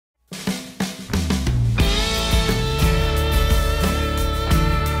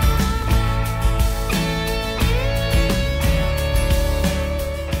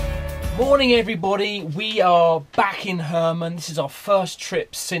Morning everybody, we are back in Herman. This is our first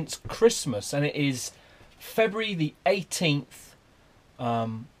trip since Christmas and it is February the 18th,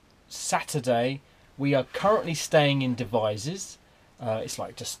 Saturday. We are currently staying in Devizes. It's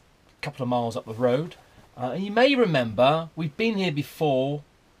like just a couple of miles up the road. And you may remember, we've been here before.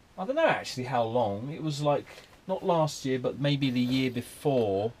 I don't know actually how long. It was like, not last year, but maybe the year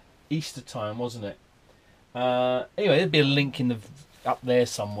before. Easter time, wasn't it? Anyway, there'll be a link in the up there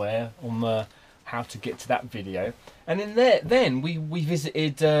somewhere on how to get to that video. And in there, then we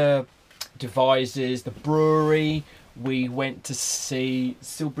visited Devizes, the brewery. We went to see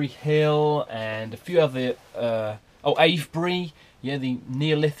Silbury Hill and a few other Avebury, yeah, the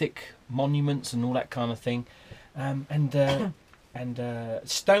Neolithic monuments and all that kind of thing. And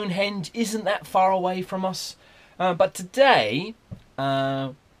Stonehenge isn't that far away from us. But today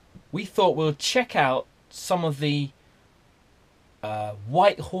we thought we'll check out some of the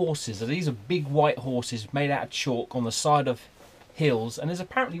white horses. So these are big white horses made out of chalk on the side of hills, and there's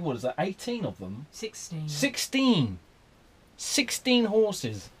apparently, what is that, 18 of them? 16. 16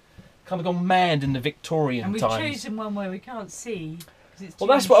 horses. Kind of gone mad in the Victorian times. And we've chosen one where we can't see. Well,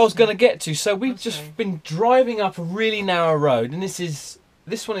 that's what I was going to get to. So we've just been driving up a really narrow road, and this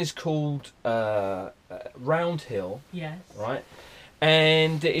one is called Round Hill. Yes. Right.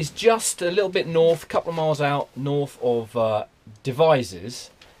 And it is just a little bit north, a couple of miles out north of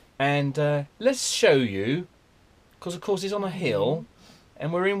Devizes. And let's show you, because of course it's on a hill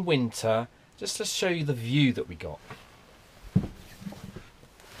and we're in winter, just let's show you the view that we got.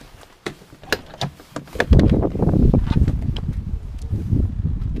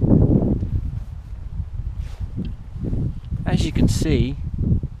 As you can see,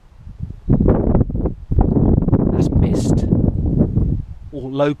 that's mist or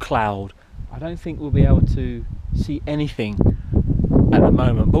low cloud. I don't think we'll be able to see anything at the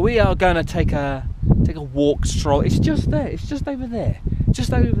moment, but we are going to take a walk, stroll. It's just there, it's just over there,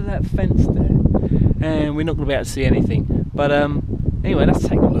 just over that fence there, and we're not going to be able to see anything. But anyway, let's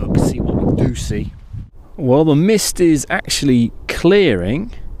take a look, see what we do see. Well, the mist is actually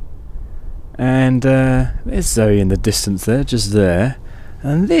clearing, and there's Zoe in the distance there, just there,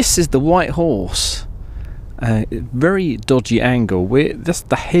 and this is the white horse. Very dodgy angle. That's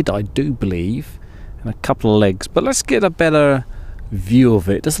the head, I do believe, and a couple of legs, but let's get a better view of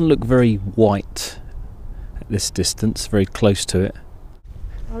it. It doesn't look very white at this distance, very close to it.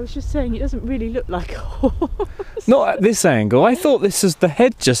 I was just saying, it doesn't really look like a horse. Not at this angle. I thought this was the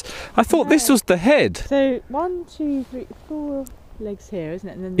head. I thought this was the head. So 1, 2, 3, 4 legs here, isn't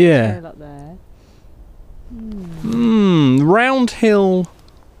it? And then the tail up there. Round Hill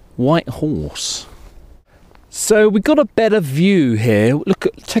White Horse. So we got a better view here. Look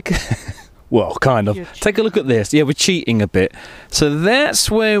at, well, kind of. Take a look at this. Yeah, we're cheating a bit. So that's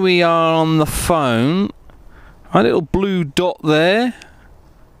where we are on the phone. A little blue dot there.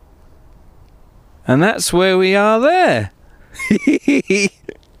 And that's where we are there.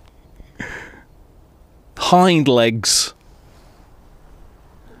 Hind legs.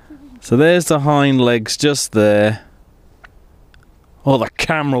 So there's the hind legs just there. Oh, the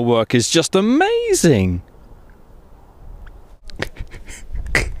camera work is just amazing.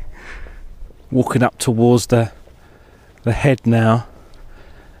 Walking up towards the head now,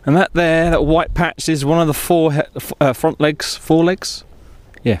 and that white patch is one of the four front legs, forelegs.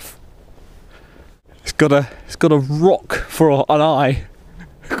 Yeah, it's got a rock for an eye.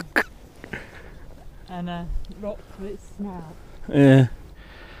 And a rock for its snout. Yeah,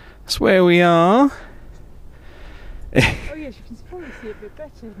 that's where we are. Oh yes, you can probably see it a bit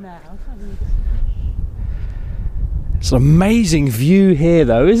better now, can't you? It's an amazing view here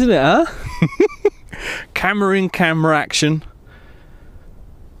though, isn't it, huh? Camera in camera action.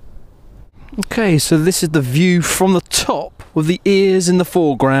 Okay, so this is the view from the top with the ears in the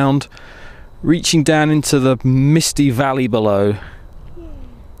foreground, reaching down into the misty valley below.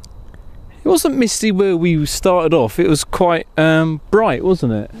 It wasn't misty where we started off, it was quite bright,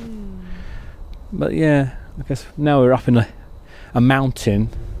 wasn't it? But yeah, I guess now we're up in a mountain.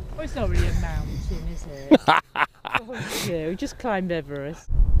 Well, it's not really a mountain, is it? Oh, yeah, we just climbed Everest.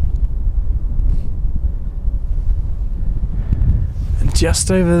 And just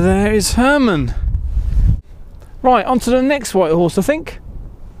over there is Herman. Right, on to the next white horse, I think.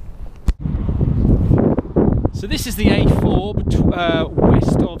 So this is the A4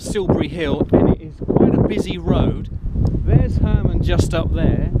 west of Silbury Hill, and it is quite a busy road. There's Herman just up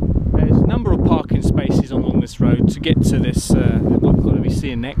there. There's a number of parking spaces along this road to get to this, what we're going to be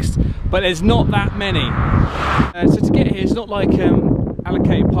seeing next, but there's not that many. So to get here, it's not like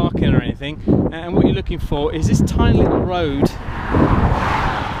allocated parking or anything, and what you're looking for is this tiny little road.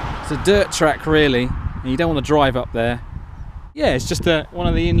 It's a dirt track really, and you don't want to drive up there. Yeah, it's just one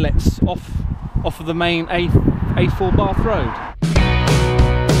of the inlets off of the main A4 Bath Road.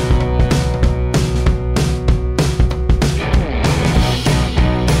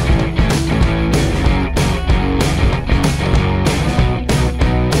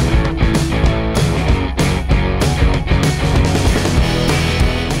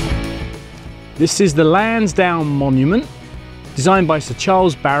 This is the Lansdowne Monument, designed by Sir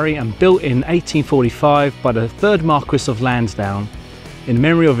Charles Barry and built in 1845 by the 3rd Marquis of Lansdowne in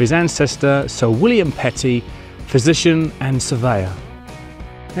memory of his ancestor Sir William Petty, physician and surveyor.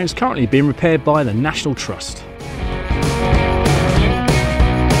 And it's currently being repaired by the National Trust.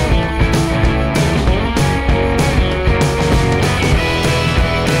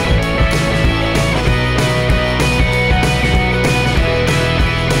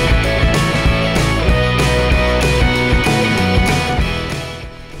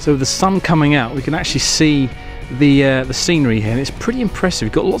 So with the sun coming out, we can actually see the scenery here, and it's pretty impressive.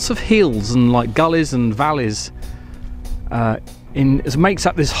 You've got lots of hills and like gullies and valleys. It makes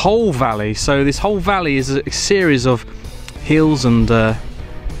up this whole valley. So this whole valley is a series of hills and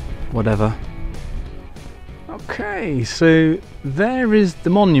whatever. Okay, so there is the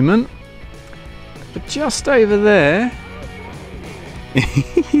monument, but just over there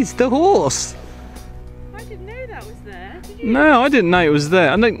is the horse. No, I didn't know it was there.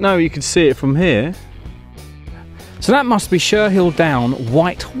 I didn't know you could see it from here. So that must be Sherhill Down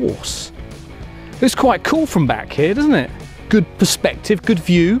White Horse. Looks quite cool from back here, doesn't it? Good perspective, good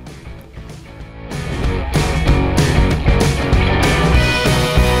view.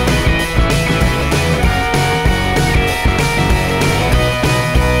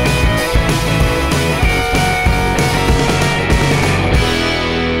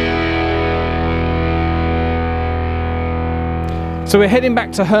 So we're heading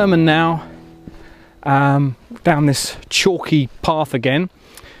back to Herman now, down this chalky path again.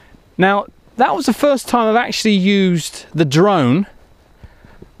 Now, that was the first time I've actually used the drone.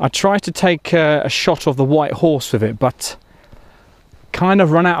 I tried to take a shot of the white horse with it, but kind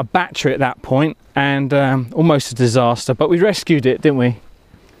of run out of battery at that point, and almost a disaster. But we rescued it, didn't we?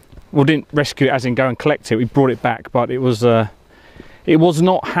 Well, didn't rescue it as in go and collect it. We brought it back, but it was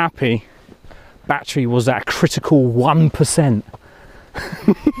not happy. Battery was at a critical 1%.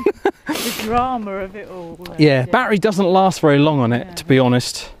 The drama of it all. Yeah, battery doesn't last very long on it, to be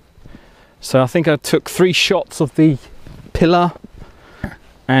honest. So I think I took 3 shots of the pillar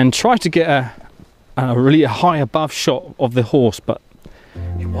and tried to get a really high above shot of the horse, but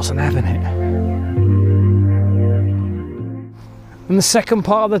it wasn't having it. In the second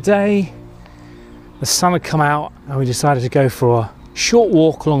part of the day, the sun had come out and we decided to go for a short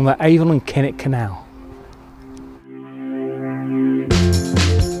walk along the Avon and Kennet Canal.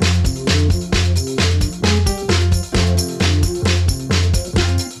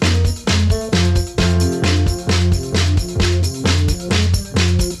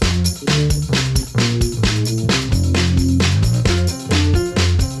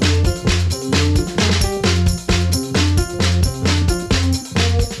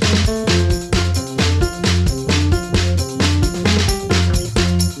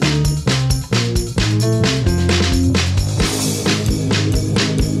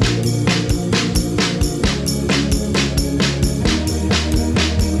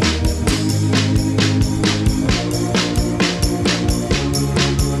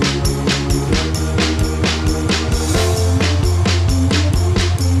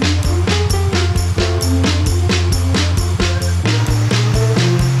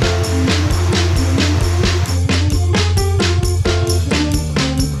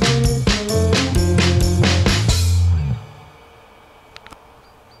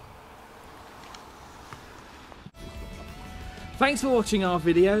 Thanks for watching our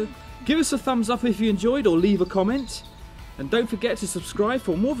video. Give us a thumbs up if you enjoyed, or leave a comment. And don't forget to subscribe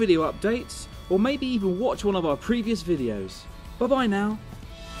for more video updates, or maybe even watch one of our previous videos. Bye bye now.